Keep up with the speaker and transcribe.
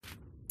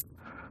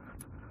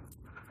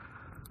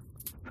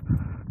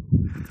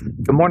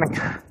Good morning.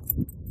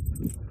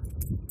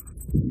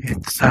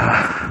 It's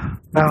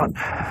about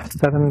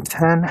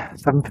 7:10,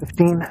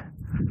 7:15,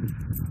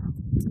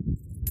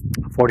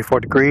 44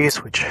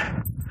 degrees, which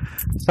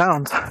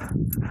sounds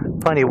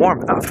plenty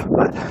warm enough,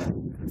 but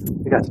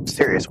we got some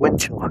serious wind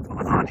chill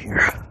going on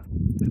here.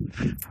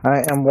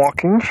 I am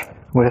walking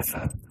with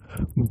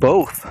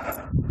both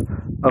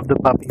of the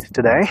puppies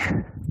today.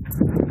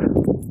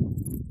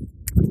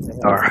 They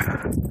are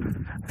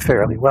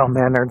fairly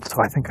well-mannered,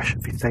 so I think I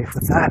should be safe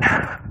with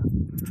that.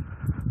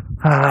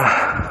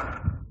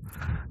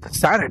 It's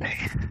Saturday.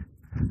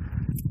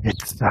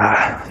 It's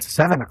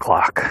 7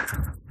 o'clock.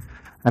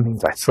 That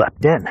means I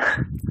slept in.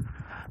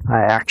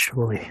 I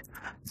actually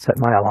set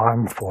my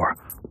alarm for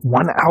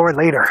 1 hour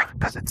later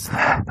because it's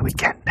the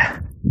weekend.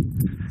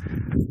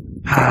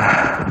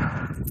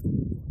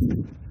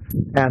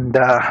 And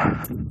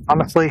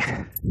honestly,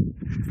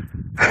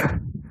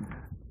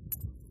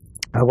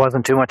 it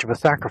wasn't too much of a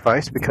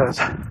sacrifice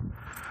because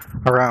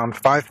around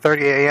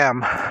 5:30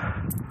 a.m.,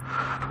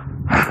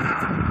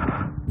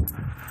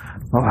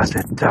 what was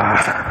it?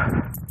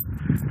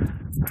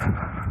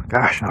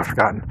 Gosh, I've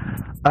forgotten.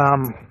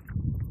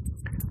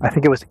 I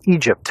think it was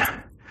Egypt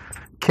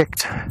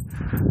kicked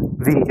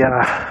the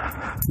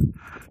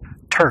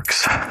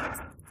Turks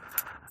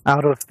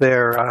out of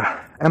their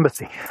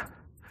embassy,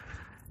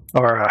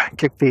 or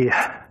kicked the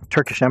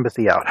Turkish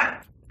embassy out.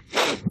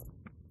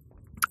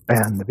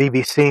 And the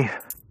BBC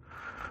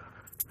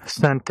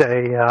sent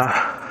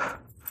a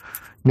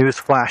news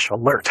flash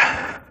alert.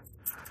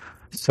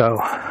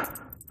 So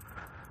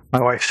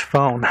my wife's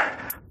phone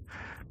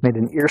made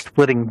an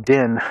ear-splitting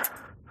din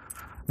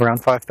around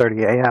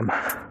 5:30 a.m.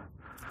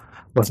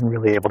 Wasn't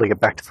really able to get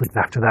back to sleep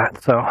after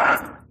that, so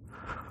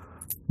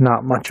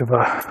not much of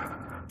a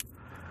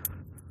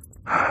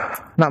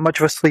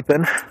sleep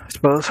in, I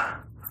suppose.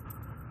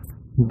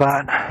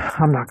 But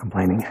I'm not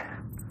complaining.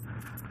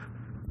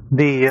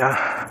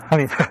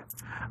 I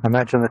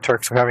imagine the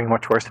Turks are having a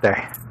much worse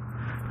day.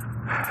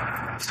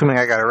 Assuming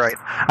I got it right.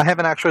 I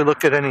haven't actually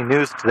looked at any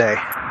news today.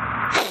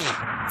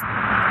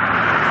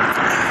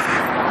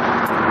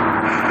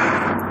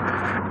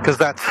 Because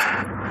that's,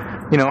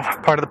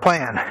 part of the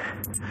plan.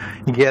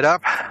 You get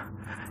up,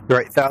 you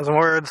write 1,000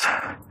 words,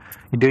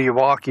 you do your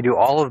walk, you do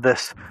all of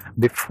this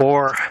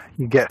before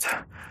you get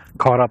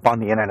caught up on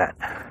the internet.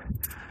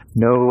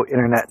 No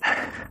internet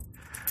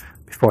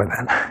before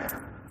then.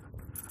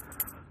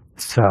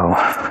 So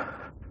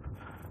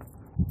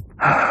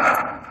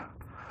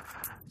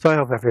I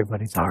hope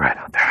everybody's alright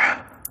out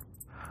there.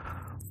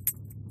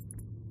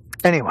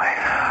 Anyway,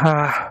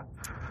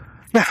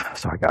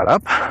 so I got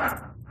up.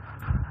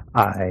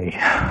 I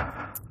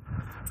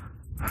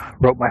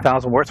wrote my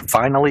 1,000 words,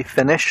 finally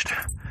finished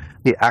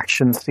the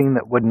action scene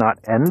that would not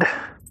end.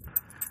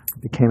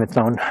 It became its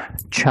own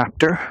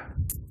chapter.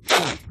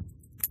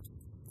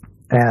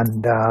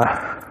 And,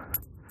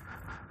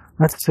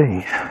 let's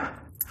see.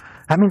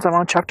 That means I'm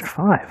on chapter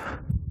 5.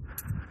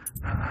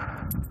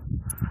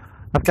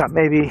 I've got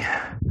maybe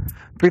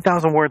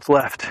 3,000 words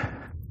left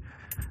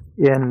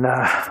in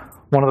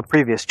one of the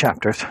previous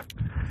chapters.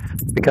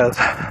 Because,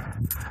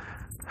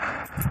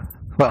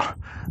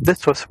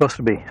 this was supposed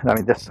to be,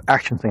 this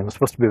action scene was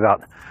supposed to be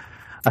about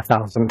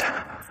 1,000,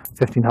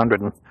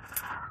 1,500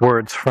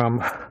 words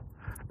from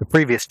the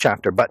previous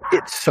chapter, but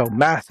it's so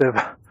massive,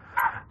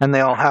 and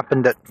they all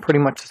happened at pretty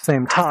much the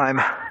same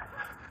time,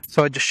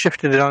 so I just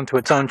shifted it onto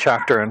its own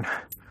chapter and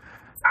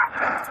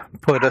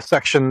put a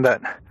section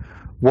that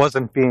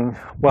wasn't being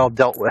well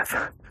dealt with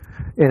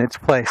in its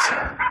place.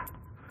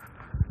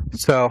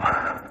 So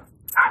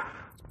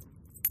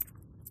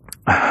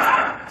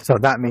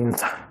that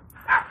means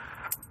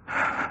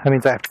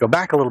I have to go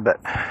back a little bit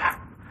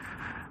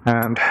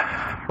and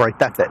write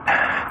that bit.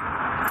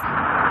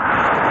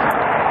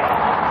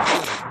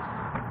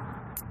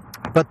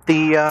 But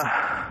the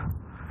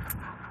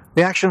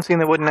action scene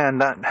that wouldn't end,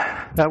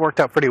 that worked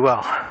out pretty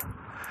well.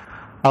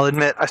 I'll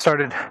admit I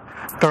started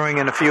throwing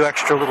in a few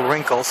extra little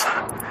wrinkles,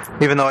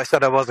 even though I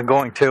said I wasn't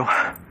going to.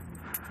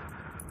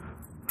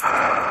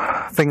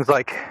 Things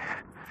like,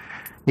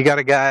 you got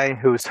a guy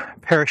who's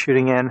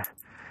parachuting in,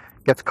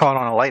 gets caught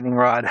on a lightning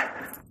rod,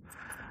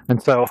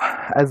 and so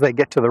as they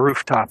get to the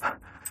rooftop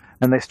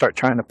and they start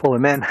trying to pull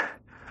him in,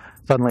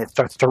 suddenly it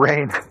starts to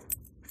rain.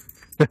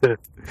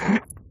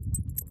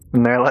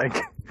 And they're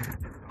like,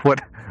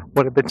 what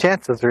are the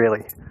chances,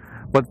 really?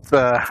 It's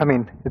a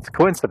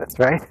coincidence,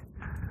 right?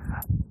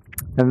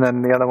 And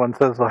then the other one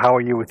says, well, how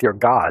are you with your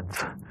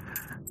gods?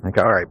 Like,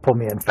 all right, pull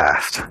me in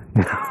fast.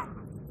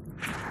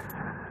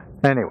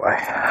 Anyway,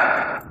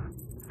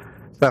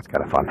 so that's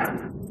kind of fun.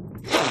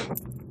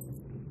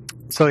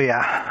 So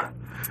yeah,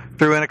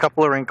 threw in a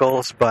couple of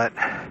wrinkles, but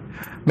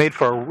made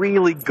for a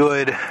really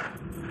good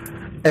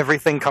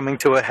everything coming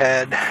to a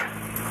head,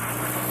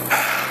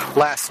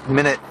 last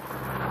minute,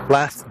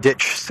 last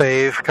ditch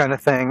save kind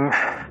of thing.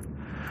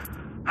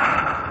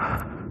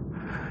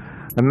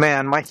 And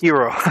man, my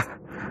hero,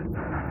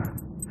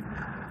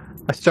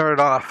 I started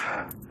off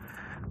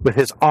with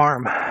his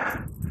arm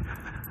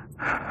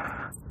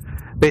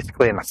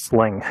basically in a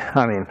sling.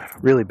 I mean,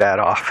 really bad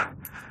off.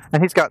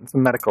 And he's gotten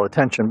some medical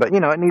attention, but,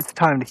 it needs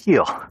time to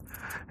heal.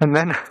 And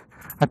then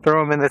I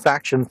throw him in this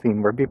action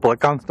scene where people are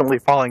constantly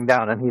falling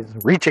down and he's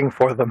reaching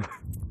for them.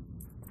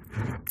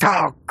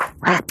 Oh,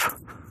 crap.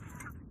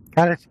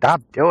 Gotta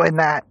stop doing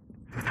that.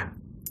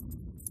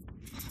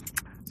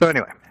 So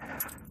anyway,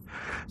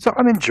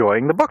 I'm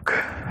enjoying the book.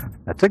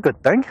 That's a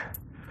good thing.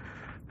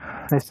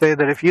 They say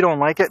that if you don't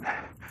like it,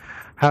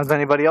 how's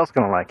anybody else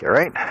going to like it,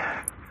 right?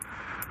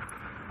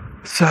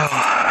 So,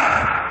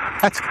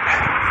 that's good.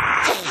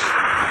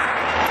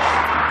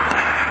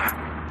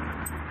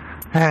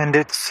 And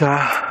it's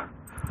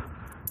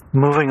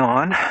moving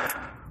on.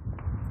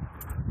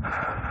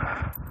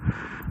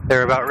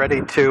 They're about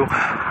ready to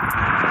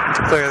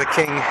declare the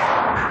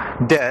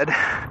king dead,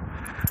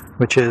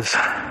 which is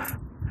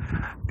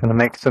going to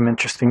make some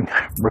interesting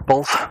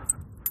ripples.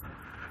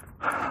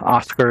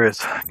 Oscar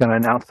is going to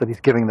announce that he's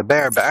giving the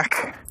bear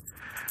back,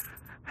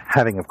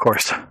 having, of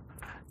course,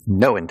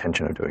 no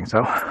intention of doing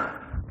so.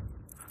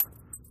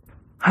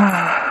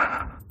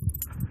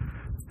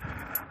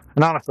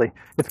 And honestly,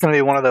 it's going to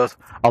be one of those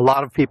a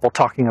lot of people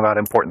talking about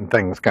important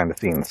things kind of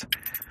scenes,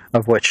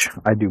 of which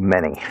I do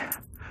many.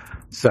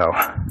 So,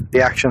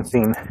 the action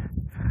scene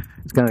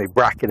is going to be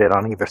bracketed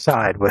on either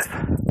side with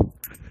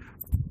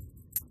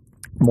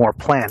more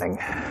planning,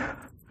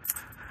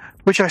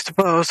 which I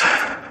suppose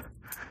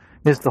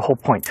is the whole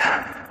point.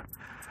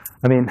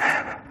 I mean,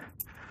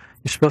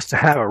 you're supposed to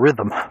have a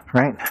rhythm,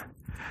 right?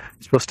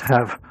 You're supposed to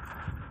have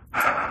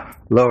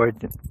low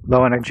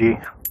energy,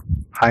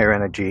 higher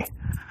energy,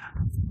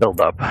 build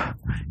up,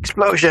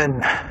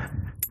 explosion,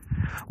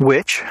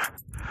 which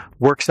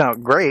works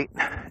out great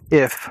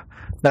if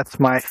that's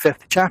my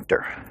 5th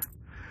chapter,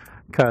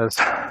 because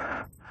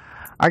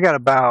I got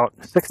about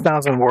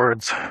 6,000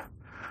 words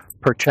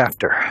per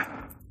chapter,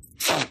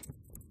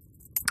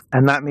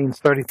 and that means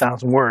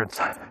 30,000 words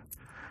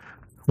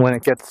when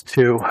it gets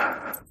to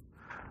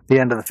the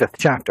end of the 5th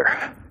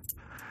chapter,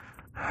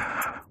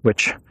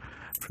 which,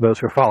 for those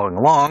who are following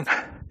along,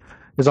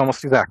 is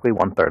almost exactly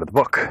 1/3 of the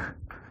book.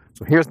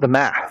 So here's the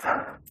math.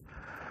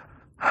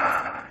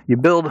 You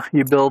build,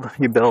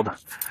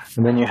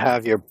 and then you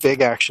have your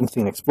big action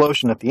scene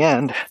explosion at the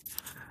end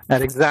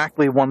at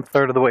exactly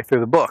 1/3 of the way through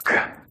the book.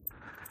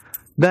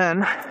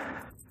 Then,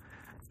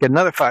 get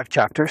another 5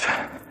 chapters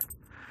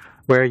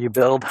where you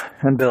build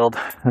and build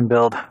and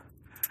build,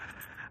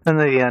 and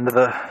at the end of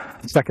the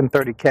second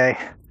 30K,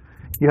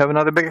 you have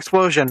another big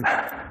explosion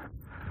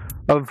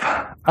of,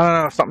 I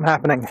don't know, something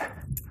happening.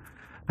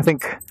 I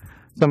think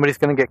somebody's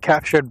going to get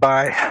captured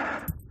by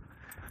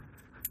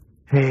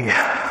a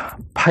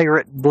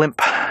pirate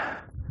blimp.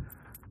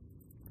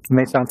 It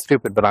may sound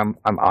stupid, but I'm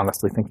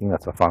honestly thinking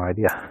that's a fun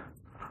idea.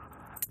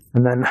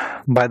 And then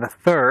by the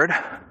third,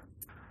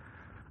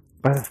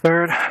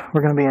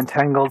 we're going to be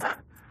entangled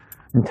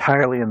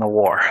entirely in the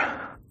war.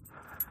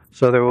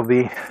 So there will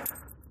be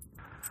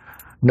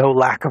no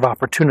lack of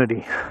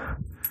opportunity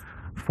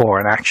for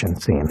an action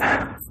scene.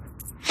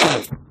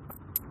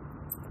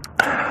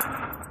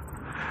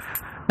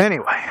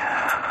 Anyway,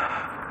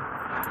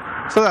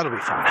 so that'll be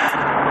fun.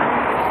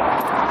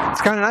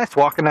 It's kind of nice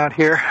walking out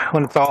here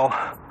when it's all,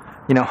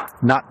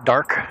 not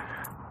dark.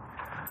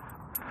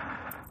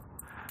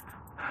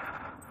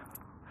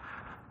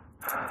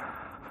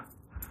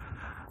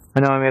 I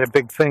know I made a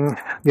big thing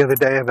the other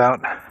day about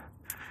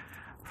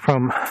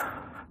from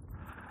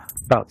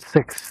about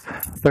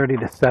 6:30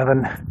 to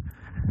 7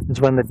 is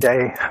when the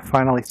day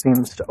finally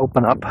seems to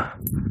open up,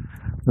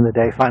 when the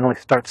day finally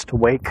starts to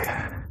wake,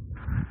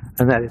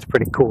 and that is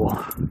pretty cool.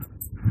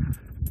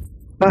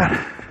 But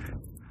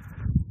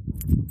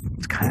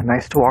it's kind of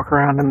nice to walk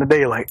around in the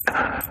daylight.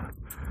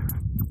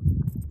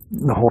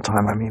 The whole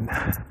time, I mean.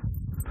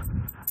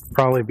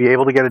 Probably be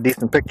able to get a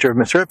decent picture of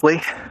Miss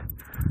Ripley,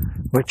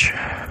 which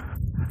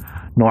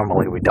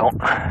normally we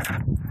don't,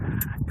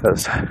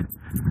 because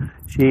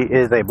she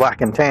is a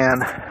black and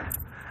tan,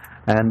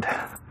 and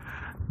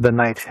the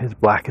night is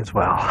black as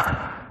well.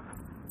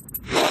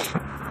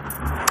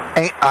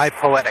 Ain't I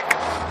poetic?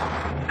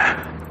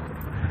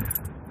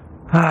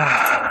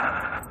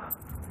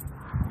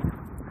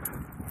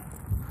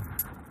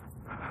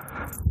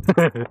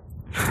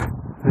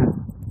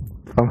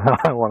 Somehow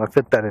I want to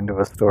fit that into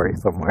a story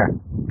somewhere.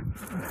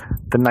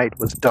 The night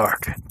was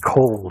dark,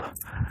 cold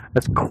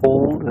as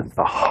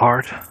the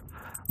heart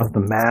of the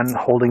man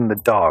holding the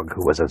dog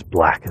who was as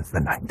black as the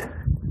night.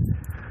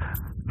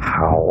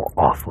 How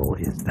awful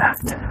is that?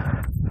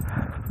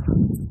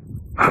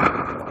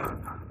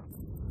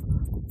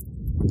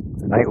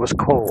 The night was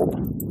cold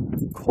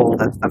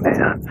as the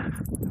man,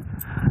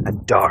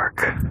 and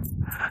dark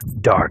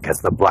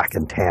as the black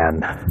and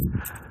tan.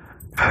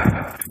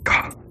 I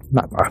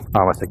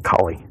want to say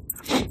collie.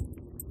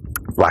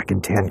 Black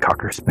and tan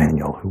cocker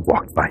spaniel who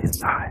walked by his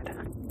side.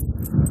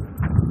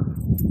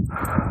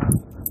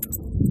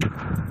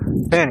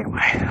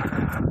 Anyway,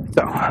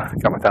 so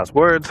got my 1,000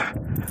 words.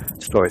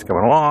 Story's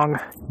coming along.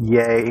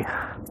 Yay.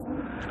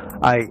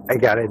 I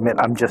gotta admit,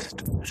 I'm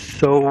just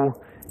so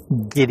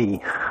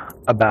giddy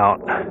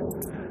about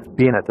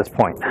being at this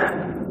point.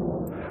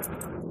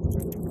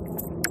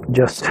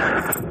 just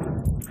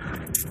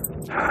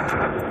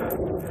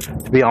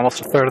to be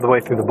almost a third of the way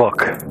through the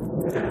book,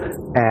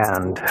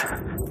 and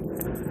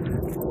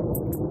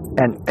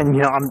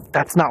you know,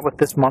 that's not what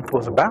this month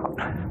was about.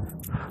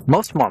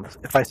 Most months,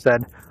 if I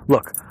said,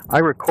 look, I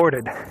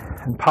recorded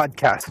and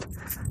podcast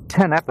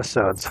 10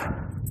 episodes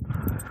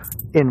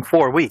in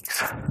 4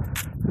 weeks,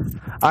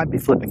 I'd be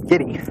flipping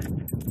giddy.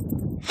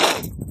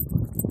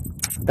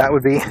 That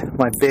would be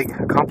my big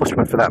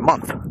accomplishment for that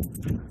month.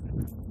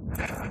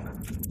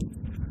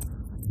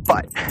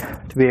 But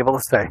to be able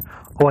to say,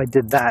 oh, I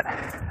did that,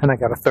 and I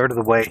got a third of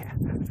the way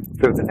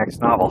through the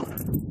next novel,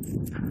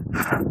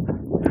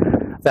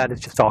 that is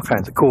just all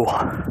kinds of cool.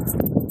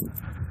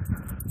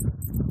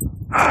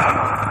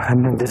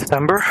 And in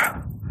December,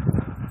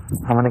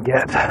 I'm going to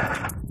get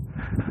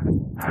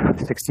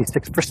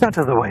 66%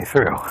 of the way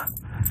through.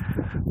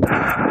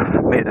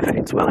 May the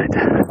fates will it.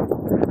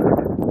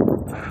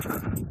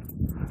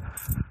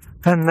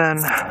 And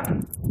then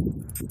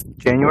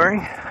January,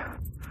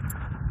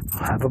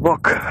 I'll have a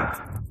book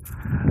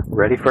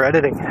ready for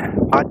editing,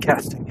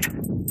 podcasting.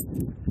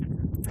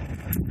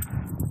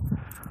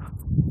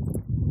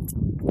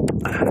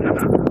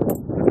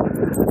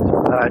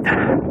 I'd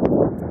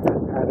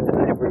have it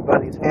in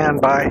everybody's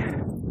hand by, I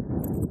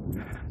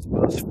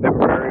suppose,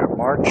 February or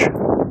March.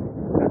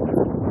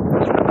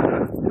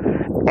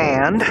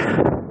 And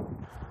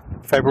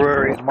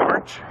February and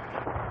March,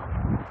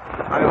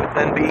 I would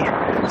then be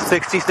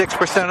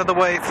 66% of the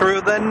way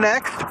through the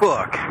next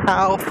book.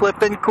 How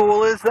flippin'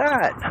 cool is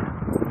that?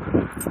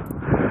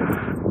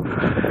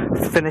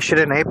 Finish it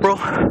in April.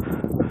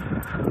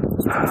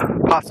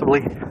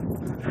 Possibly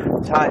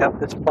tie up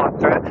this plot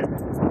thread.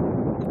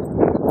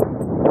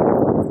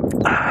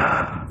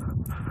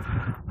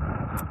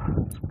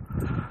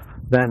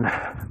 Then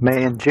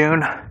May and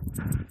June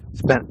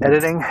spent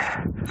editing,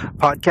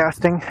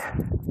 podcasting.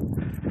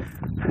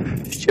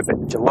 Ship it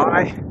in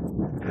July.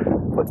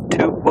 Put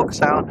 2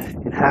 books out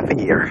in half a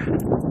year.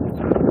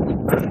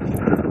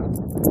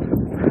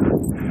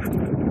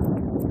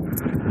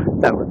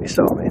 That would be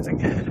so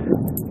amazing.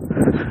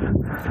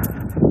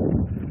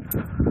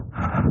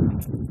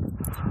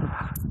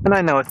 And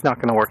I know it's not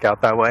going to work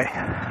out that way.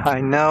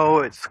 I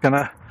know there's going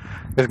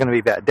to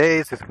be bad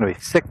days, there's going to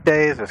be sick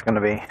days, there's going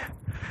to be,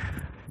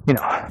 you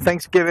know,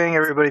 Thanksgiving,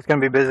 everybody's going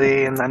to be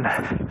busy, and then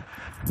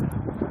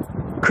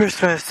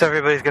Christmas,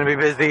 everybody's going to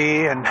be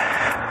busy, and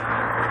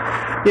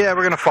yeah,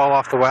 we're going to fall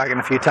off the wagon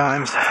a few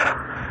times.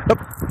 Nope.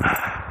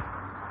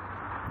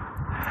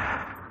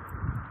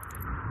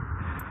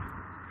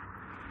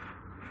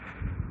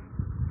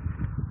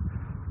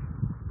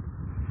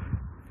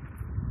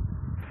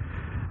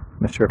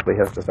 Mr. Ripley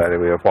has decided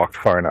we have walked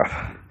far enough.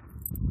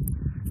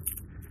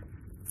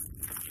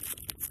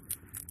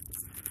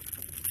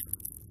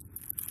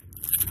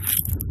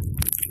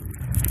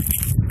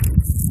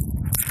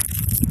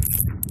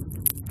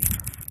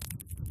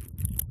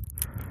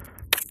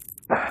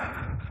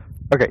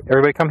 Okay,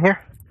 everybody come here.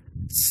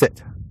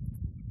 Sit.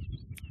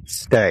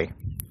 Stay.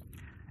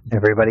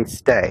 Everybody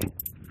stay.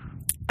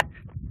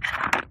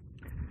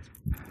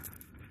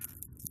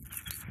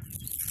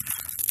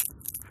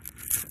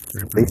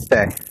 Everybody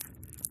stay.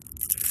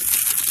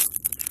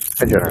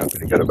 I generally am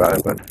pretty good about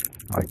it, but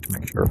I like to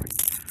make sure we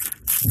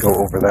go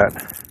over that.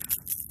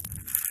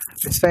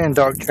 They say in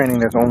dog training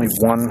there's only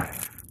one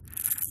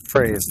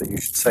phrase that you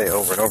should say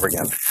over and over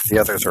again. The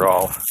others are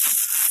all,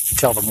 you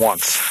tell them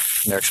once,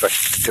 and they're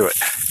expected to do it.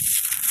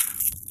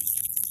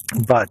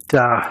 But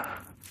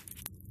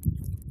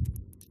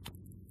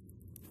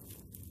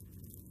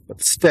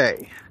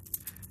stay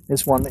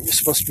is one that you're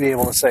supposed to be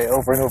able to say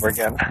over and over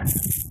again.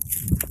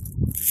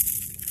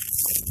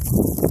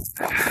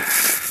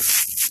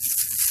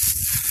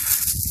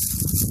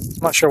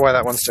 I'm not sure why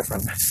that one's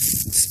different.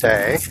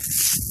 Stay.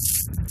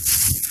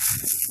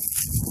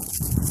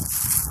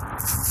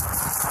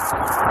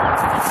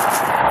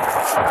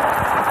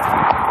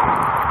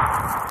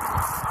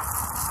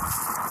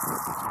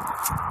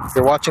 If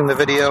you're watching the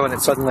video and it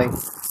suddenly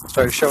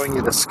started showing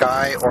you the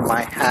sky or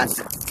my hat,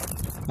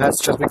 that's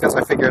just because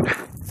I figured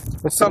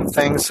there's some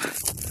things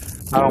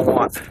I don't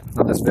want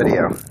on this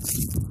video.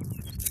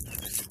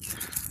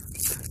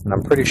 And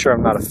I'm pretty sure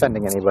I'm not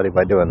offending anybody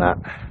by doing that.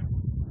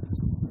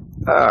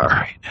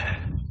 Alright.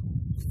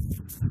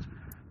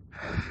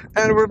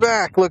 And we're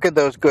back. Look at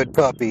those good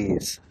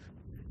puppies.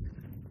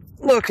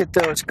 Look at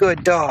those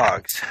good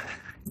dogs.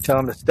 You tell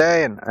them to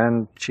stay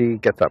and she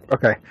gets up.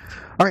 Okay.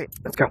 Alright,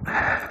 let's go.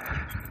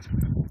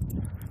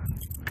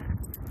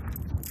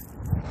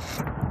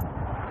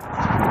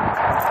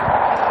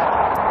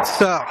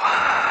 So,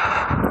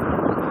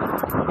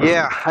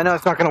 yeah, I know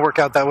it's not going to work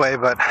out that way,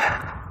 but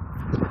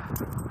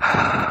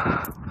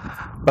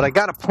I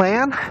got a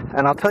plan,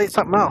 and I'll tell you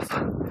something else.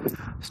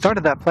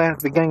 Started that plan at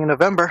the beginning of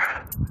November.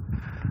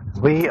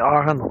 We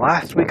are on the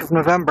last week of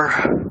November,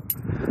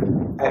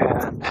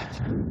 and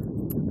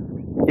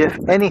if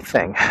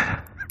anything,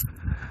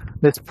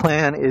 this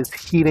plan is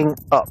heating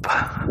up.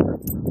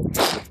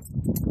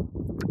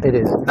 It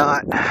is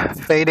not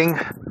fading.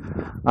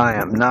 I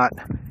am not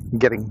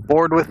getting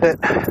bored with it.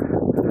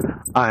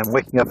 I'm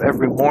waking up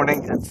every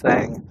morning and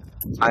saying,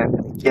 I'm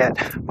going to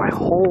get my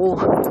whole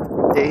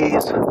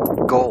day's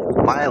goal,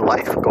 my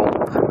life goal,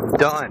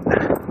 done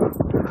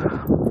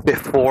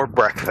before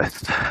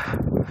breakfast.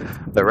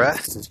 The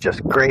rest is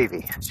just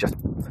gravy. It's just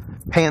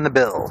paying the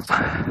bills.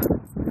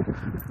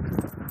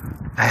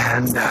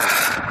 And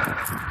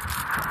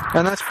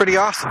that's pretty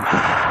awesome.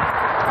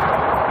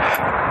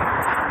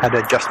 Had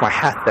to adjust my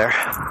hat there.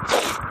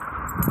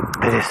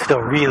 It is still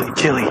really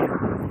chilly.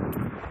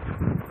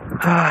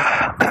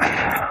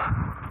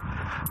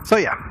 So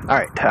yeah,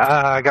 alright,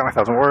 I got my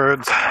 1,000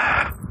 words.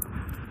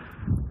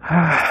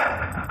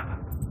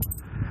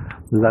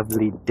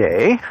 Lovely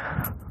day.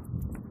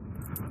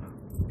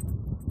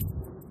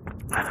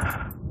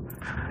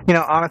 You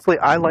know, honestly,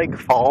 I like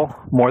fall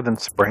more than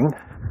spring.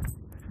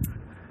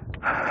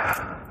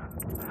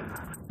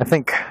 I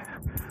think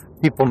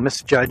people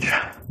misjudge.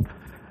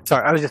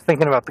 Sorry, I was just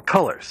thinking about the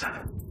colors.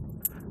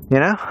 You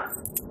know?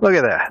 Look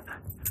at that.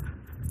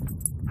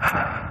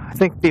 I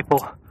think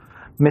people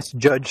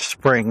misjudge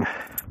spring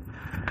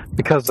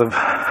because of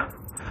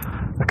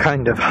a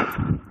kind of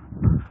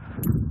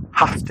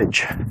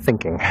hostage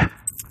thinking.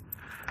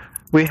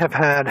 We have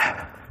had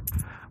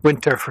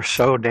winter for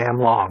so damn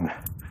long.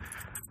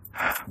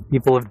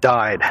 People have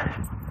died,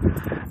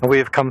 and we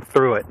have come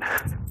through it,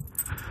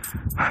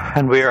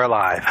 and we are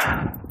alive.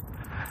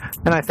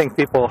 And I think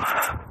people,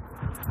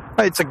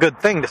 it's a good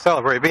thing to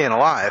celebrate being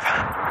alive,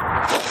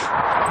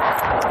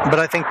 but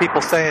I think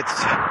people say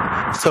it's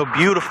so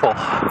beautiful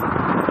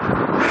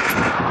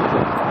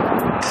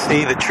to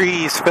see the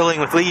trees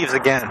filling with leaves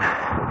again.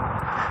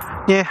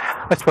 Yeah,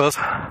 I suppose.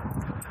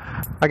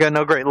 I got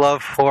no great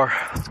love for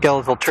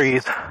skeletal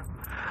trees,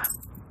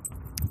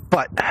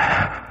 but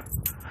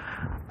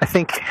I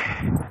think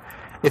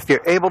if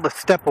you're able to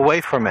step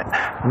away from it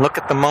and look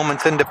at the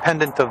moments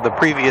independent of the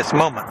previous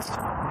moments,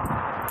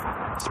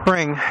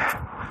 spring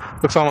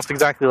looks almost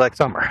exactly like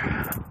summer.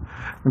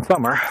 And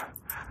summer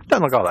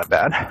doesn't look all that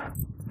bad.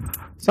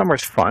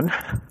 Summer's fun.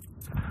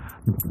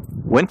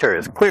 Winter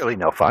is clearly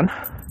no fun.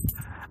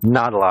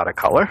 Not a lot of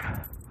color.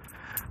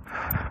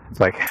 It's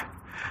like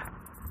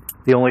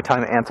the only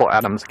time Ansel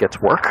Adams gets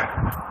work.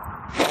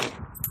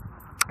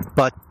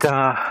 But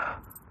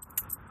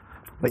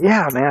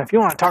yeah, man, if you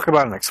want to talk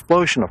about an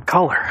explosion of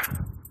color,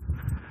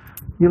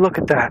 you look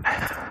at that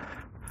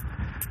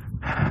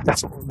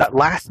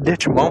last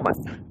ditch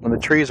moment when the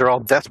trees are all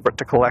desperate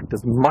to collect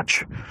as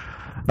much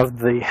of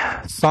the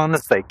sun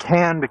as they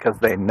can because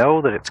they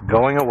know that it's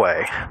going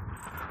away.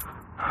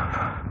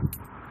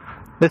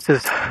 This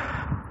is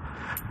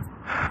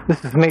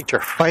nature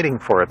fighting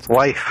for its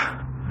life.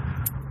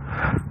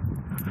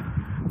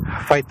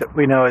 A fight that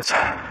we know is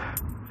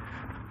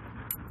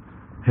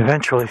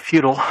eventually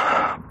futile,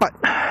 but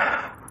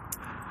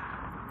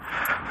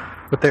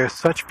there's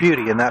such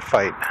beauty in that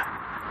fight,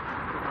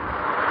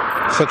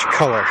 such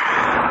color,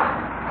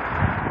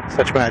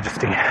 such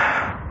majesty.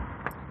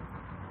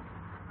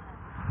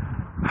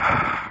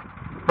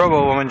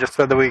 Robo Woman just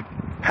said that we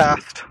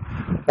passed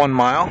 1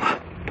 mile,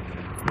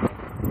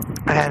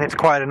 and it's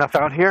quiet enough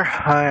out here.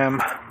 I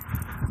am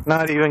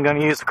not even going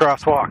to use the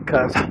crosswalk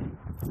because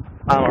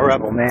I'm a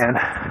rebel, man.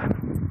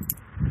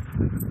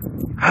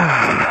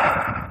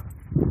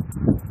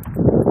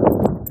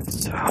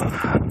 So,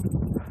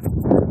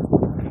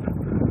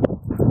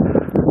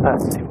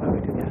 let's see what we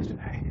did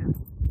yesterday.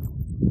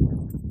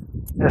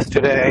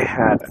 Yesterday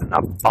had an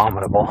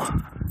abominable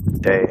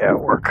day at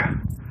work.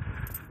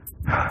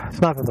 It's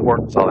not that the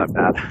work was all that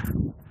bad.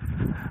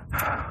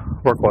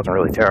 Work wasn't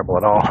really terrible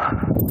at all.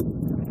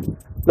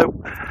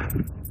 Nope.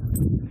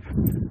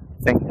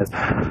 Thing is,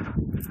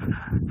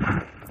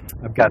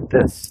 I've got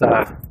this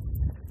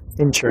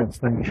insurance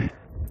thing.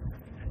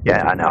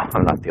 Yeah, I know,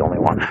 I'm not the only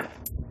one.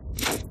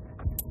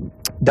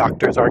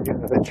 Doctors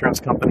arguing with insurance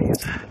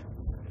companies.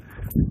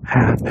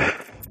 And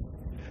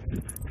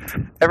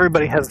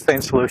everybody has the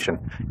same solution.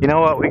 You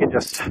know what? We can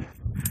just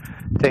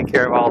take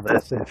care of all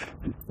this if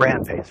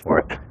Brand pays for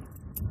it.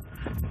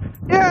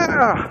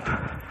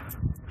 Yeah!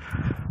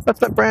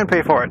 Let's let Brand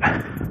pay for it.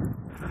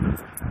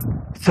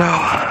 So,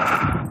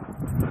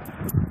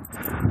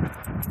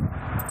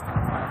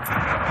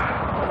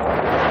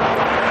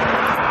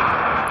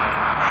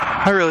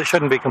 I really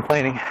shouldn't be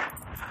complaining.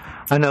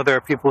 I know there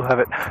are people who have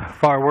it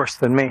far worse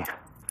than me.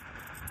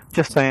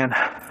 Just saying,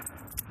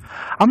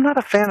 I'm not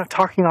a fan of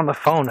talking on the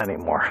phone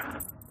anymore.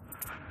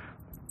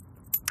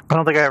 I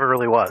don't think I ever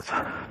really was.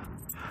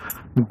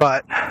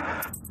 But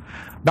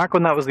back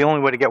when that was the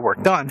only way to get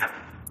work done,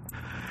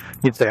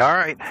 you'd say, all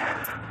right,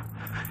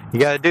 you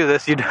got to do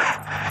this. You'd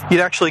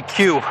actually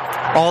queue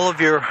all of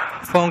your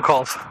phone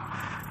calls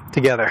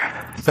together.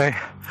 Say,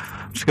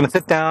 I'm just going to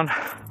sit down,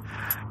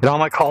 get all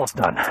my calls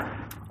done.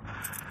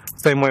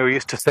 Same way we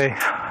used to say,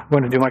 I'm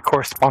going to do my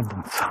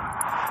correspondence.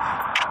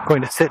 I'm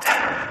going to sit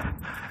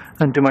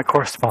and do my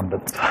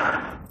correspondence.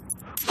 I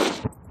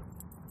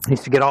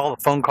used to get all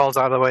the phone calls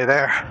out of the way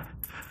there.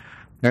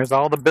 There's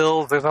all the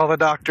bills, there's all the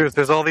doctors,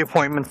 there's all the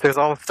appointments, there's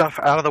all the stuff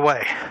out of the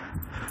way.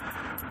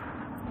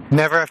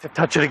 Never have to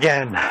touch it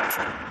again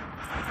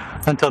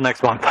until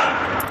next month.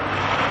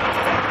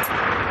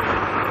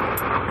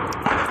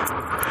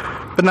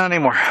 But not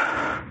anymore.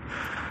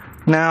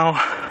 Now,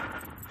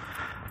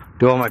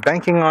 do all my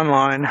banking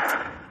online,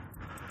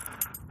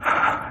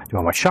 do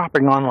all my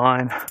shopping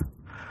online,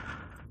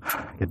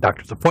 get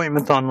doctor's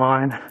appointments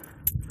online,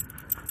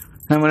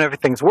 and when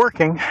everything's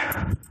working,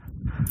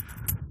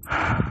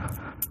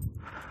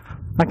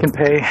 I can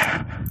pay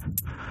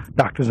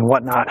doctors and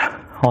whatnot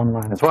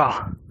online as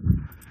well.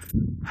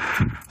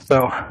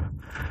 So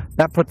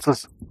that puts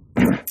us,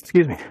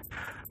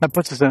 that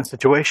puts us in a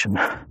situation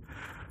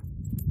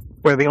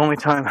where the only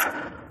time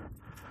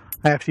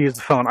I have to use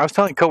the phone, I was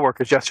telling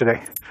coworkers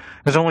yesterday,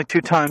 there's only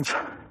two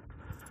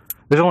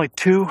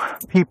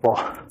people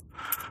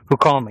who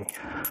call me.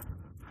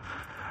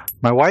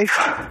 My wife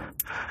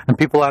and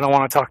people I don't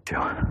want to talk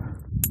to.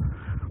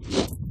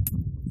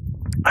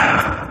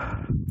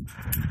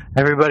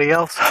 Everybody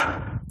else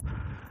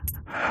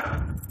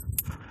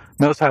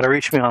knows how to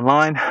reach me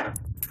online,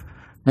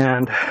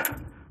 and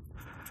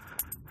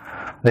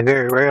they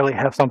very rarely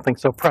have something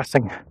so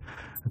pressing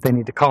that they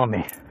need to call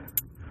me.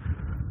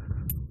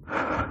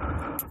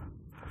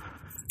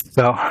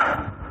 So,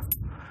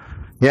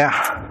 yeah,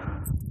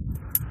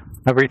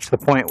 I've reached the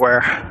point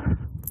where I'm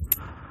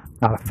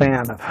not a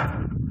fan of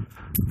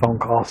phone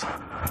calls.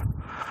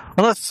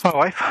 Unless it's my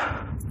wife.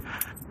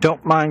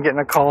 Don't mind getting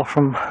a call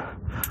from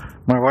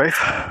my wife,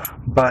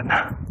 but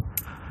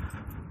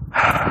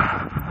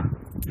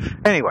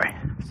anyway,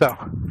 so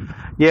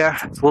yeah,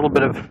 it's a little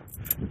bit of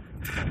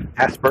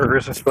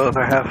Asperger's, I suppose.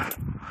 I have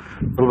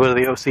a little bit of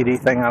the OCD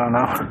thing, I don't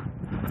know.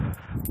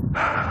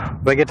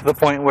 But I get to the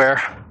point where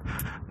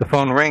the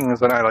phone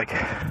rings and I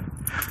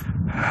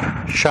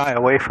shy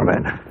away from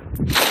it.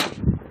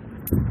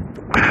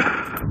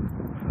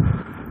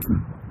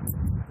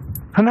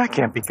 And that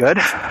can't be good.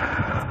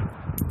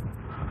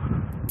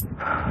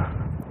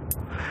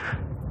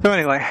 So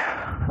anyway,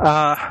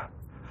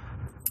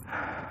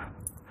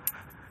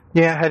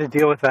 yeah, I had to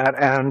deal with that,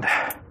 and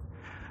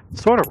it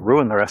sort of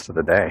ruined the rest of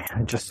the day.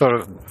 I just sort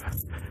of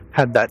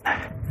had that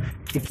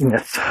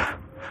ickiness.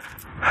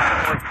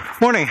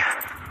 Morning.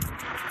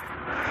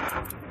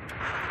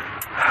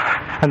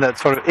 And that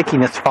sort of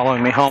ickiness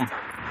following me home.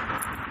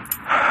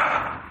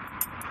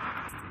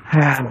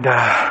 And,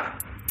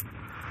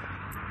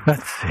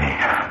 let's see.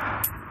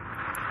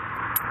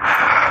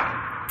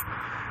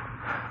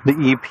 The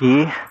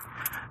EP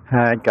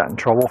had got in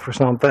trouble for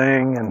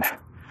something, and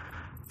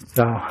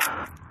so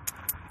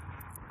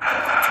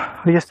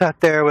we just sat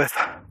there with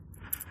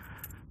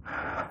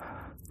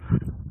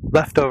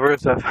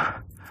leftovers of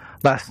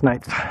last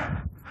night's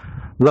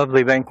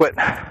lovely banquet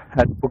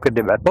at Buca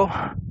di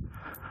Beppo.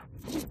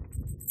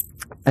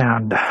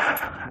 And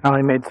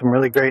Ali made some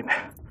really great,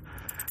 I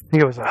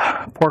think it was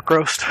a pork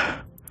roast,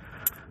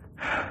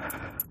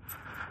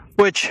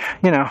 which,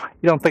 you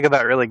don't think of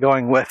that really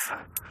going with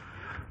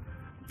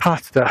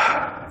pasta,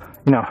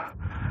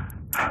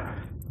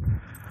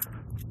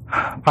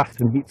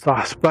 pasta meat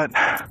sauce, but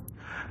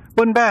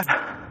wasn't bad.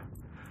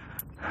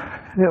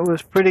 It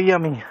was pretty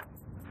yummy.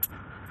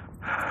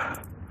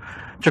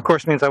 Which of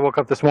course means I woke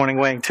up this morning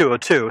weighing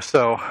 202,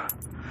 so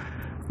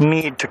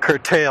need to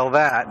curtail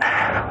that.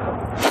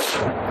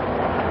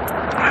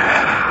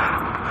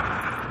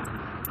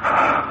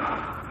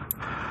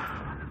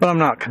 But I'm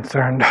not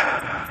concerned.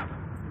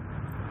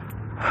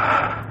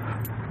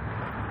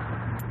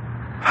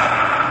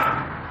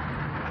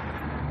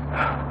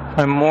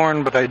 I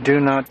mourn, but I do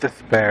not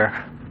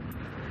despair.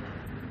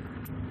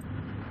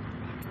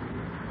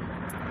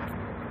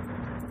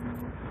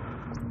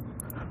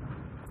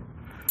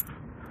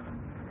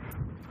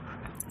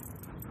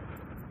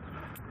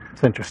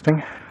 It's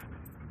interesting.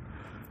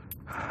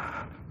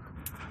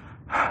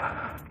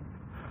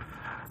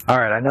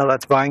 Alright, I know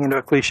that's buying into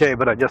a cliche,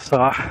 but I just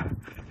saw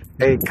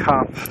a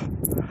cop,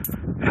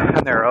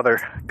 and there are other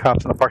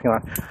cops in the parking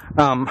lot,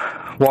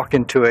 walk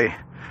into a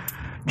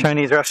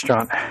Chinese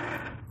restaurant at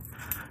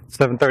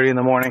 7:30 in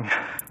the morning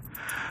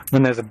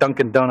when there's a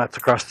Dunkin' Donuts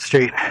across the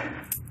street.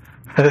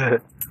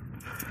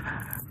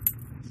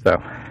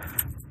 So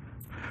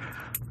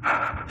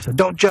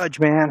don't judge,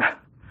 man.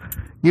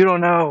 You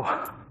don't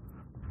know.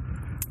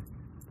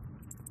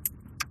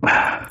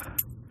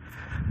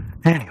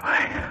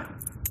 Anyway,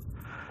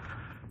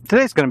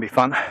 today's going to be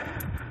fun.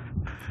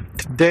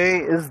 Today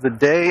is the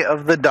day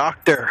of the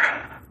doctor,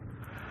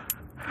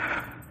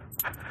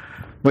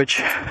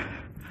 which,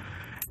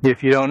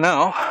 if you don't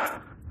know,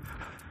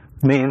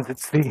 means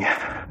it's the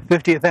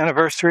 50th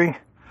anniversary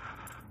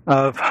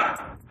of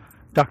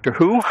Doctor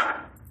Who,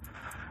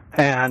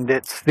 and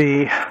it's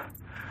the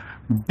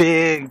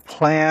big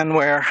plan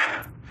where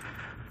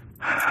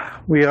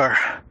we are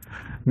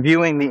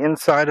viewing the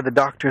inside of the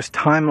Doctor's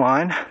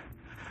timeline.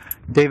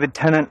 David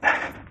Tennant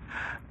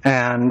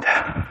and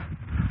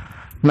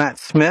Matt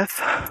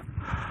Smith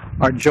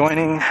are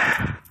joining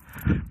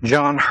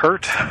John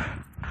Hurt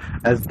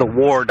as the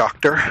War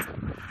Doctor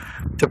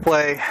to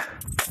play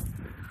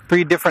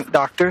 3 different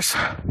Doctors.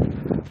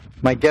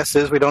 My guess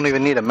is we don't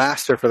even need a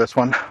master for this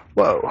one.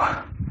 Whoa.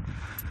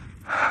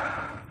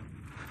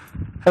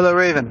 Hello,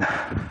 Raven.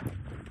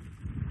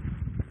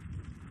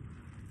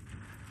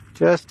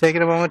 Just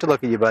taking a moment to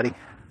look at you, buddy.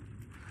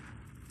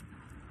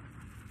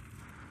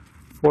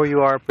 For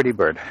you are a pretty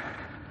bird.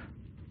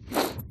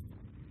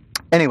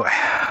 Anyway,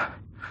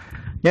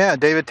 yeah,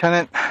 David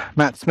Tennant,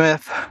 Matt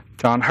Smith,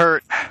 John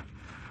Hurt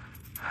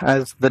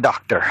as the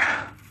Doctor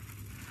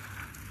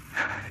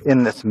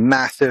in this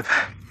massive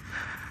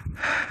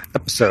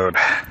episode.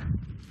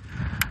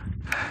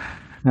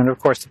 And of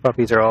course the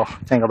puppies are all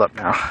tangled up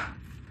now.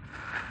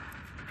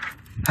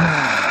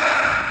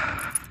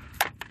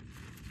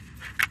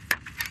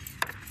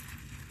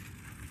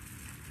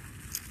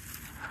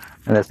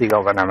 And the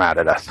seagulls are now mad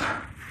at us.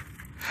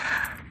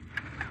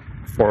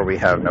 For we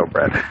have no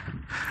bread.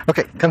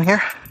 Okay, come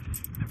here.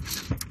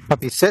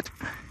 Puppies, sit.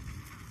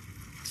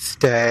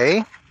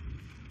 Stay.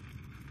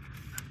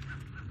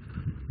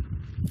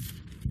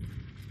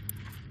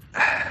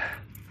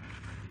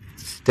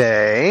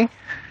 Stay.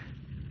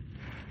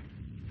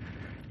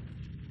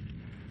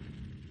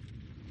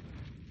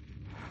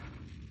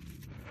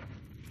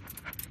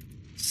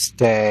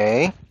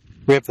 Stay.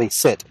 Ripley,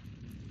 sit.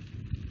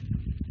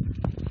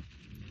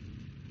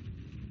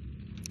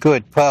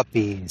 Good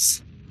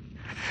puppies.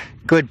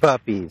 Good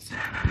puppies.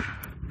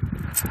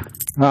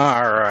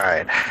 All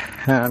right.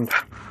 And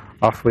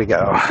off we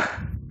go.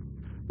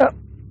 Oh,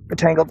 we're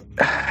tangled.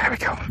 There we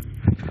go.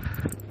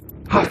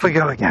 Off we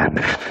go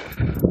again.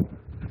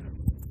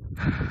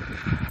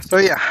 So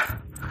yeah,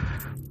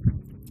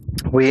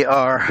 we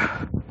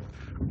are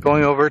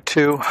going over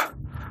to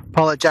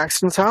Paulette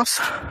Jackson's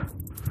house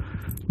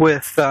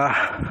with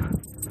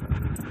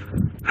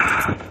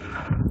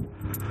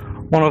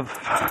one of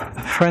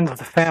the friends of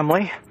the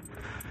family,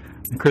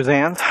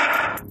 Krzan's.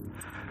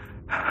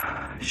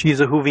 She's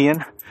a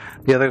Whovian.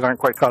 The others aren't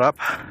quite caught up.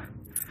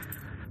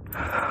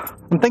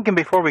 I'm thinking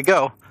before we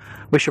go,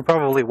 we should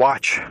probably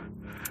watch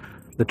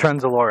the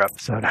Trenzalore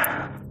episode.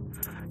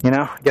 You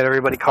know, get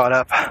everybody caught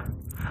up.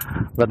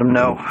 Let them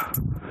know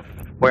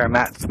where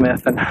Matt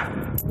Smith and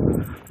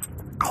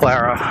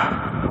Clara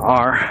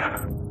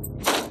are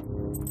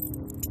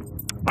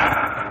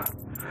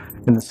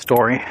in the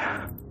story.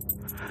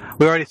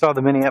 We already saw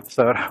the mini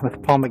episode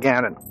with Paul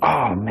McGann, and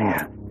oh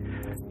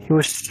man, he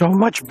was so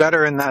much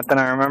better in that than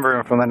I remember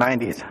him from the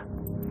 90s.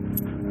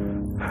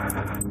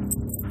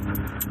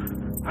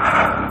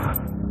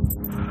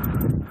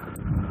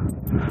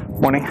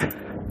 Morning.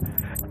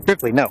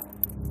 Ripley, no.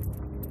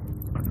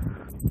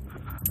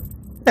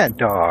 That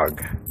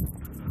dog.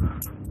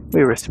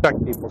 We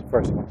respect people's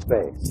personal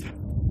space.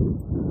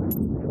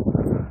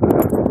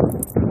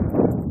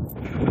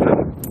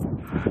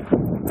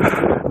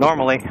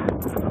 Normally,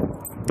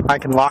 I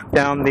can lock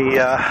down the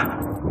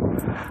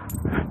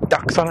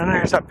ducks on an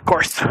intercept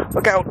course.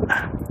 Look out!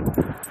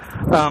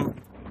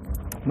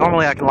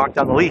 Normally, I can lock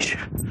down the leash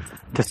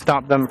to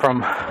stop them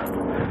from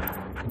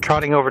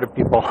trotting over to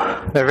people.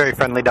 They're very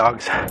friendly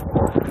dogs.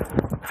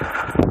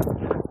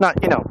 Not,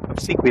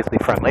 obsequiously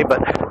friendly,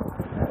 but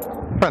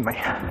friendly.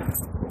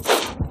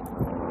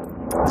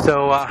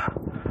 So,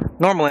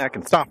 normally I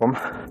can stop them,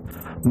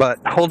 but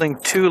holding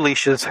two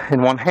leashes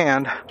in one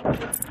hand,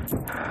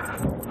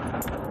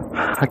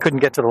 I couldn't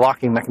get to the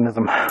locking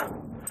mechanism,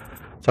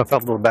 so I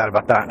felt a little bad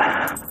about that.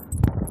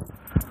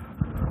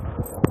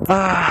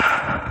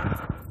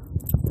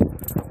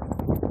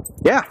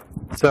 Yeah,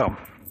 so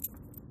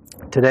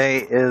today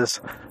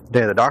is the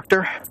day of the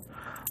Doctor.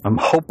 I'm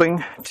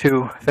hoping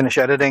to finish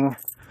editing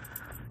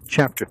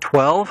chapter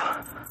 12,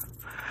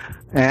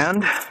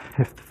 and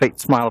if the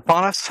fates smile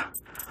upon us,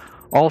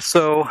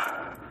 also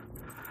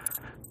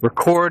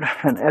record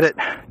and edit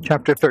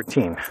chapter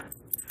 13.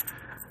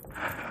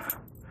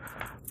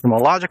 From a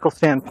logical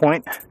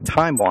standpoint,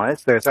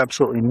 time-wise, there's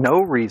absolutely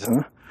no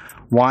reason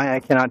why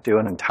I cannot do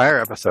an entire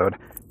episode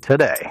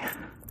today.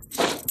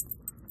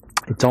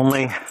 It's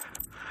only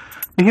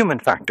the human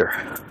factor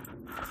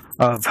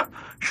of,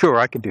 sure,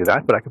 I could do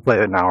that, but I could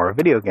play an hour of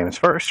video games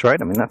first,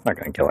 right? I mean, that's not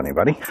going to kill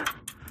anybody.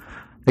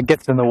 It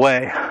gets in the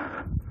way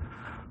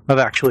of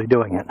actually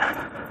doing it.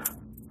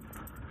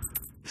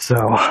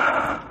 So,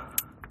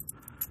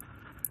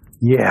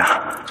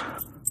 yeah.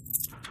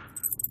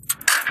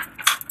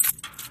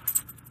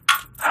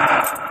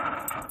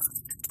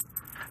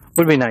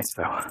 Would be nice,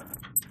 though.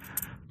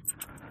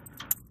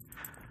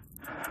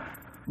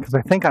 Because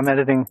I think I'm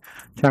editing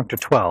chapter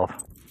 12.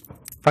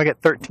 If I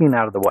get 13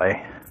 out of the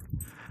way,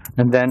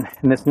 and then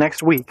in this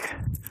next week,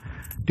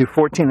 do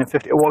 14 and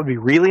 15. What would be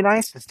really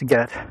nice is to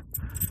get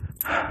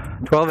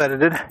 12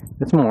 edited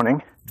this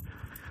morning,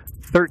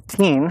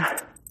 13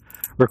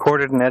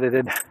 recorded and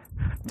edited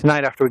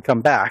tonight after we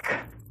come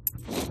back,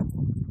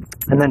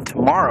 and then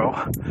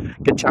tomorrow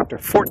get chapter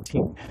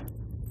 14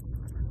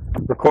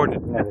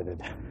 recorded and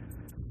edited.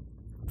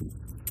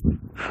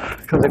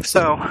 Because if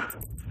so,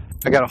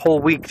 I got a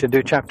whole week to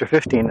do chapter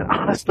 15, and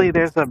honestly,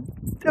 there's a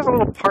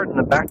little part in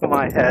the back of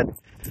my head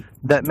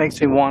that makes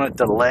me want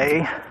to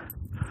delay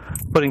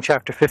putting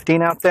chapter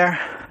 15 out there,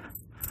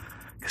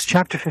 because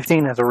chapter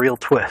 15 has a real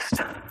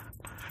twist.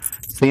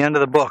 It's the end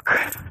of the book,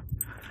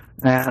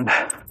 and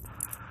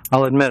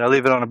I'll admit I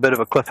leave it on a bit of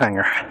a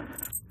cliffhanger,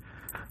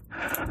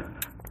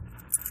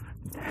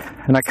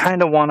 and I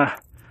kind of want to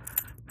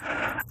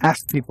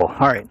ask people,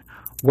 all right,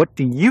 what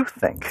do you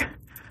think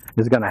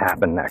is going to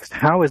happen next?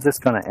 How is this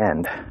going to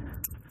end?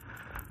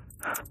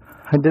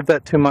 I did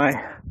that to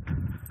my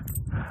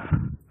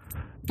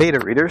beta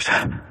readers,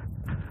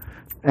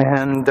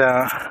 and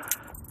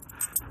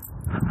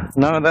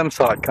none of them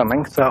saw it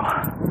coming, so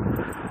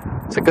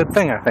it's a good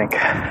thing, I think.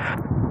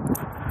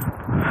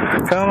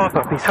 Come on,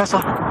 puppies,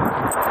 hustle.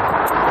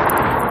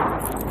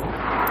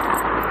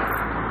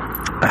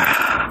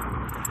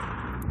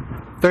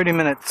 30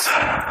 minutes,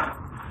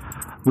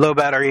 low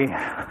battery.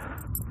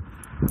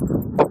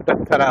 Hope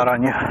that cut out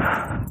on you.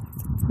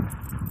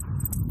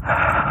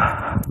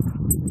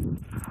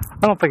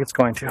 I don't think it's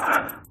going to.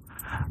 I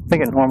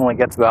think it normally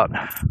gets about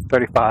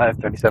 35,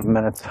 37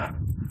 minutes.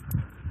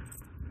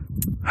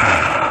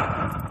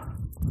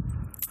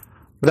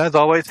 But as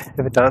always,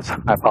 if it does,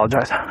 I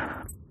apologize.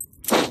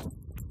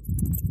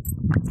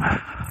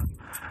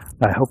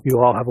 I hope you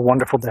all have a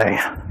wonderful day.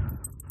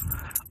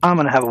 I'm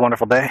going to have a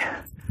wonderful day.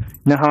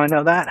 You know how I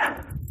know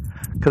that?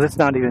 Because it's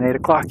not even 8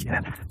 o'clock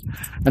yet.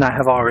 And I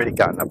have already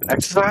gotten up and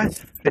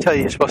exercised. I tell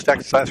you, you're supposed to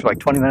exercise for like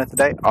 20 minutes a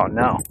day. Oh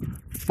no,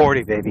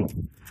 40, baby.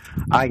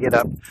 I get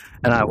up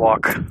and I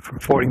walk for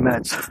 40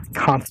 minutes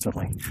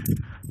constantly.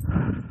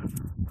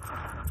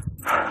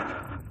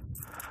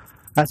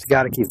 That's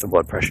got to keep the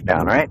blood pressure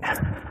down, right?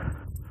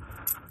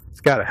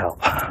 It's got to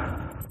help.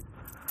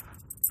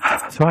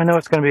 So I know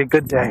it's going to be a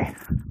good day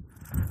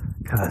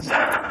because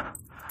I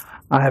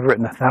have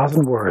written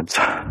 1,000 words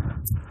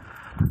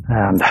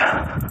and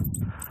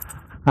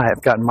I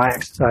have gotten my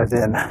exercise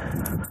in.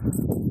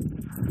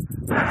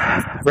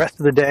 The rest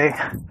of the day,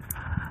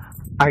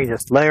 I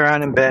just lay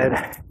around in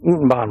bed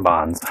eating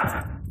bonbons,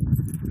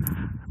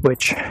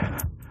 which,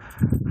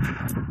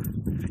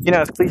 you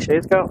know, as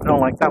cliches go, I don't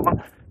like that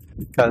one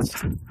because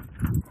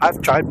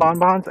I've tried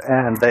bonbons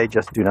and they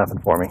just do nothing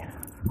for me.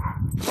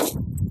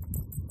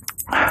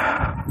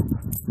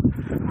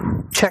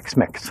 Chex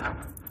Mix.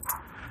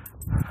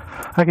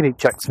 I can eat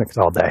Chex Mix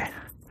all day.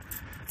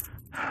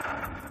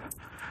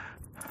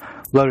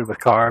 Loaded with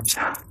carbs.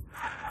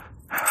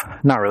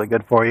 Not really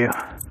good for you.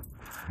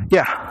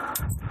 Yeah.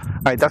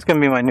 Alright, that's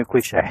going to be my new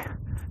cliche.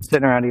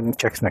 Sitting around eating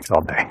Chex Mix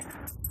all day.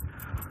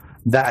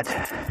 That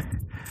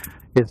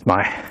is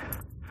my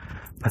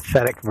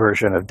pathetic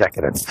version of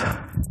decadence.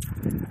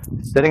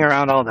 Sitting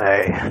around all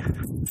day,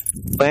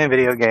 playing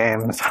video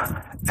games,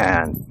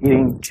 and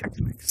eating Chex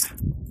Mix.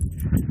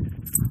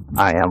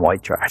 I am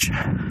white trash.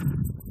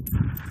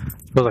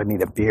 Suppose I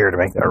need a beer to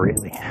make that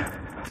really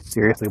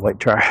seriously white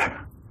trash.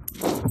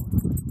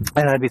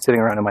 And I'd be sitting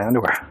around in my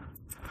underwear,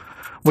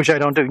 which I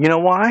don't do. You know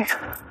why?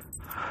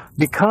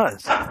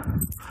 Because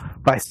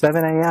by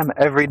 7 a.m.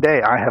 every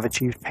day I have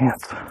achieved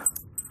pants.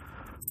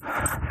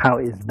 How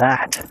is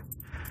that?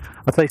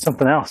 I'll tell you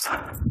something else.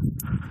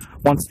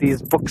 Once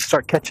these books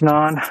start catching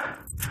on,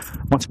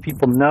 once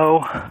people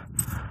know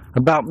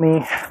about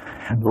me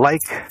and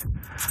like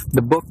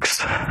the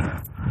books,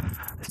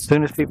 as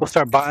soon as people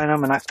start buying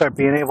them and I start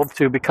being able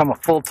to become a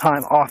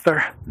full-time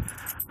author,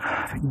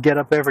 get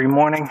up every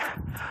morning,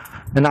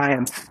 and I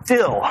am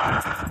still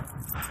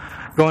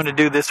going to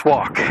do this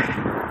walk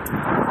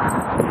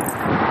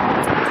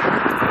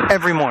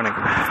every morning.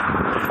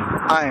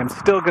 I am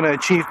still going to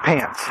achieve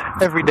pants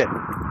every day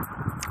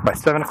by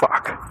 7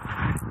 o'clock.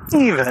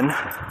 Even,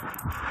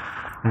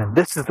 and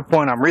this is the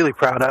point I'm really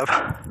proud of,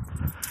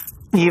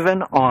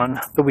 even on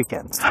the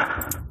weekends.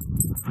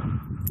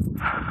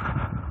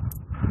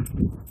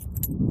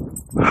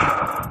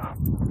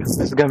 This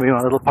is going to be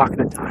my little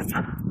pocket of time.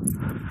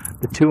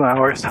 The 2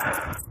 hours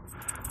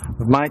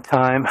of my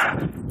time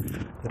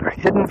that are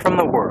hidden from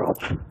the world.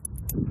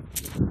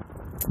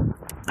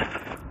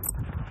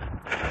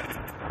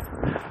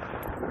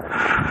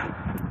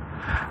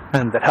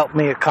 And that help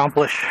me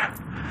accomplish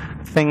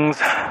things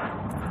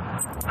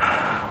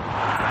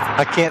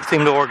I can't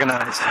seem to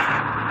organize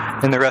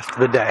in the rest of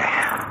the day.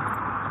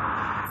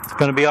 It's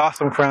going to be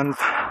awesome, friends.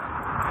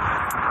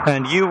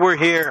 And you were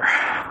here,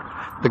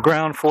 the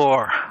ground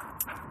floor,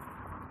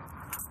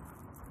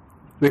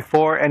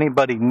 before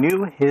anybody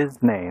knew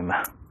his name.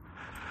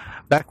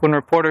 Back when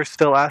reporters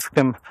still asked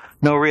him,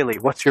 "No, really,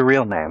 what's your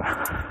real name?"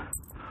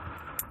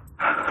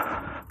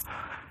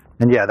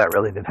 And yeah, that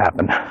really did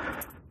happen.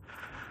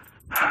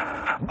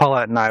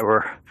 Paulette and I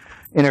were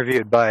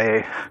interviewed by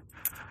a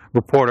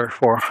reporter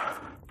for a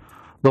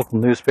local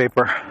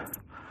newspaper,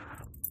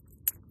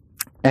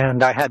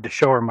 and I had to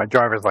show her my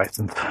driver's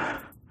license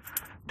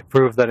to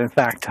prove that, in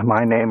fact,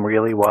 my name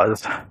really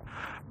was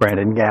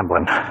Brandon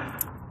Gamblin.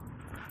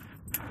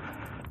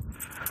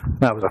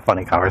 That was a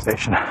funny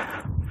conversation.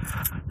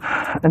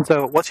 And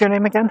so, what's your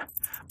name again?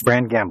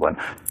 Brand Gamblin.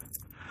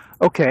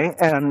 Okay,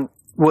 and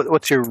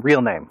what's your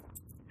real name?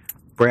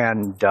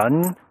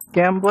 Brandon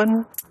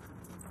Gamblin?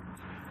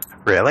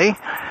 Really?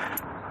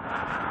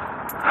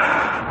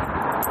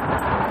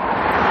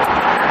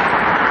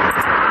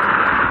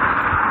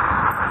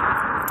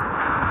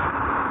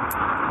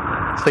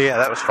 So yeah,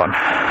 that was fun.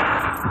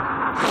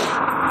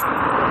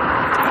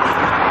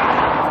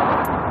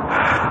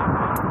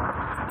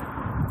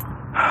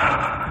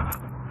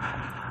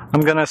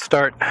 I'm gonna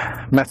start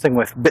messing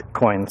with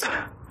Bitcoins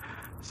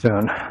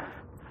soon.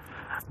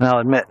 And I'll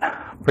admit,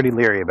 I'm pretty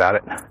leery about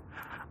it.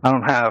 I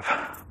don't have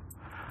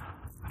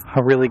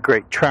a really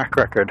great track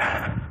record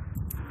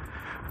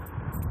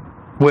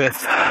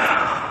with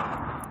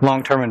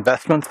long-term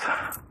investments.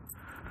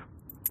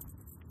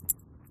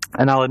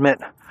 And I'll admit,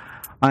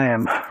 I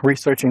am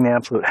researching the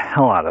absolute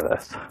hell out of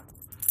this.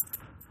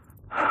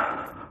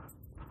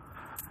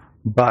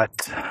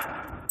 But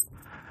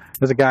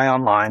there's a guy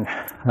online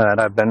that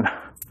I've been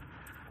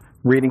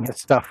reading his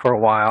stuff for a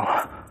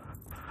while.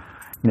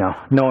 You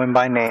know him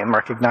by name,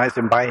 recognize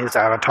him by his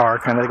avatar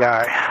kind of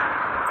guy.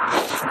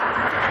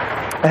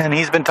 And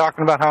he's been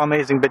talking about how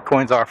amazing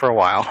Bitcoins are for a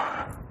while.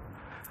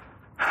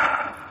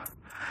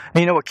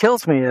 And you know what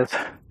kills me is,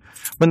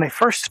 when they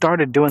first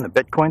started doing the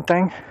Bitcoin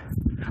thing,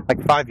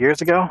 like 5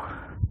 years ago,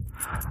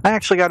 I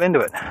actually got into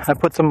it. I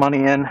put some money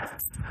in,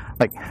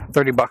 like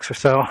 $30 or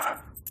so.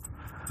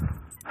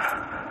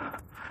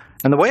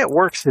 And the way it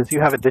works is you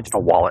have a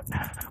digital wallet,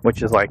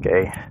 which is like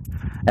a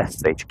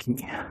SSH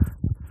key.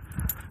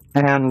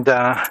 And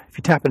if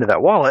you tap into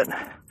that wallet,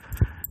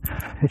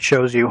 it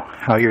shows you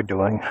how you're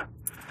doing,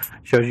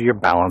 shows you your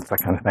balance, that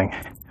kind of thing.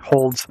 It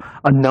holds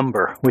a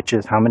number, which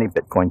is how many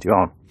Bitcoins you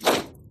own.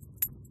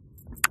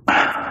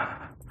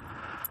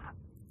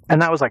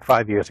 And that was like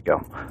 5 years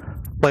ago.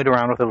 Played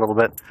around with it a little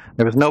bit.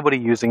 There was nobody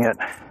using it.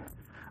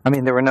 I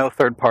mean, there were no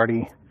third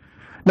party.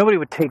 Nobody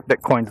would take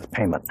Bitcoins as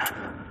payment.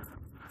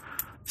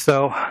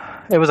 So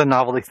it was a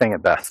novelty thing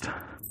at best.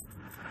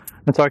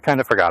 And so I kind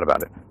of forgot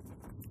about it.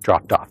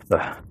 Dropped off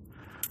the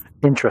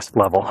interest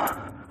level.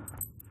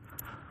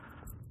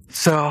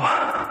 So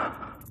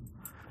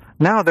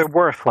now they're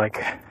worth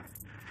like,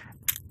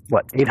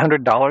 what,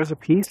 $800 a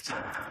piece?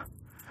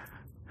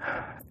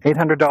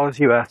 $800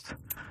 US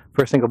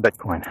for a single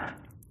Bitcoin.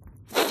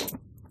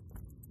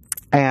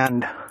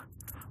 And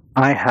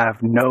I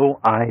have no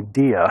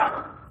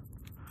idea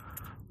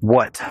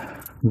what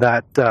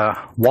that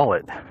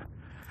wallet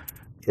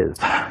is.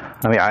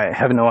 I mean, I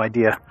have no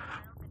idea.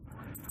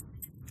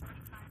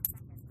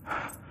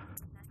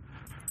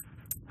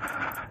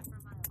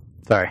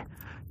 Sorry,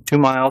 2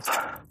 miles,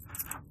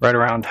 right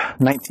around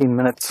 19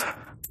 minutes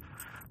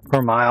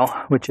per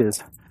mile, which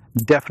is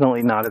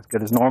definitely not as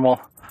good as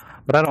normal.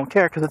 But I don't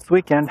care because it's the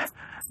weekend,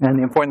 and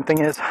the important thing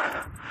is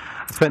I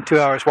spent 2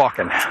 hours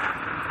walking.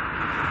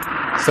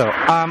 So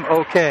I'm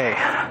okay.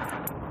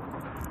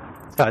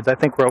 Besides, I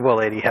think Robo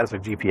Lady has her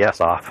GPS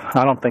off.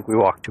 I don't think we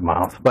walked 2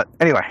 miles. But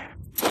anyway.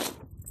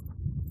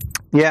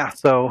 Yeah,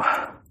 so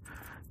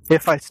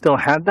if I still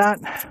had that,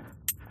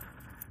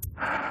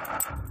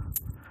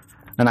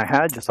 and I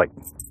had just like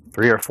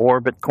 3 or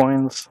 4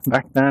 Bitcoins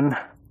back then,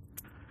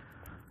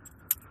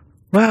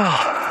 well,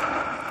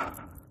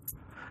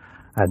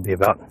 I'd be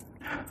about,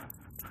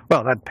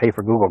 well, that'd pay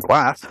for Google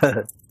Glass.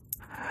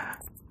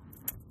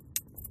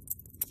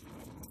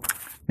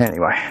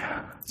 Anyway,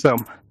 so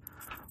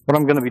what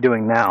I'm going to be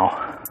doing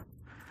now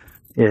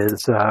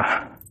is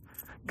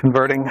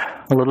converting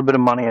a little bit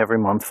of money every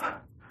month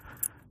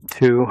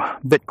to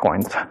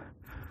Bitcoins,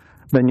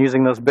 then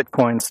using those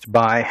Bitcoins to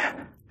buy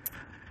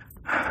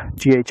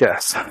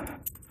GHS,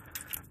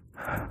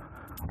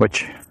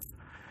 which,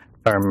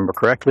 if I remember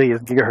correctly,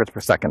 is gigahertz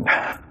per second,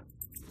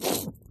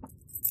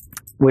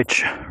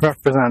 which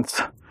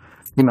represents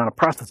the amount of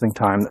processing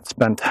time that's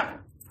spent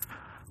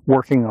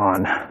working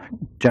on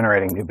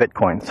generating new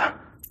Bitcoins.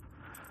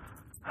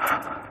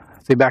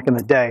 See, back in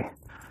the day,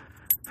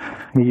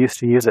 you used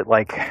to use it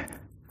like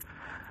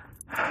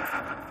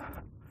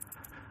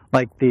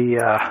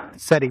the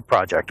SETI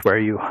project, where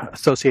you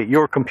associate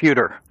your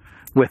computer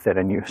with it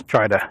and you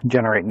try to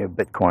generate new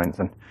Bitcoins,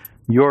 and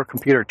your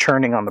computer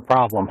churning on the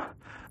problem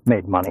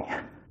made money.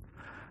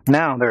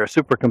 Now there are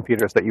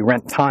supercomputers that you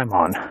rent time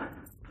on,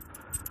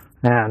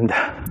 and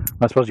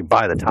I suppose you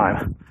buy the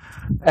time,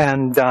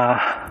 and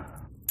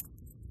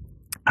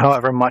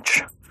however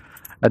much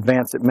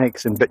advance it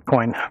makes in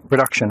Bitcoin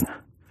production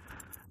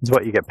is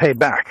what you get paid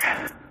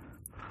back.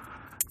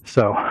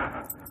 So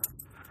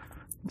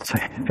it's a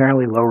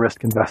fairly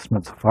low-risk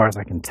investment so far as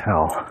I can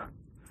tell.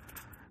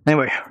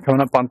 Anyway, we're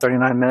coming up on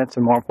 39 minutes,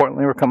 and more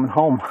importantly, we're coming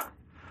home.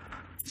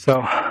 So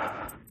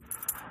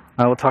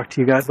I will talk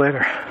to you guys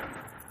later.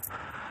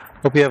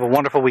 Hope you have a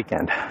wonderful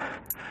weekend.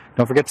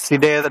 Don't forget to see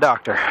Day of the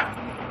Doctor.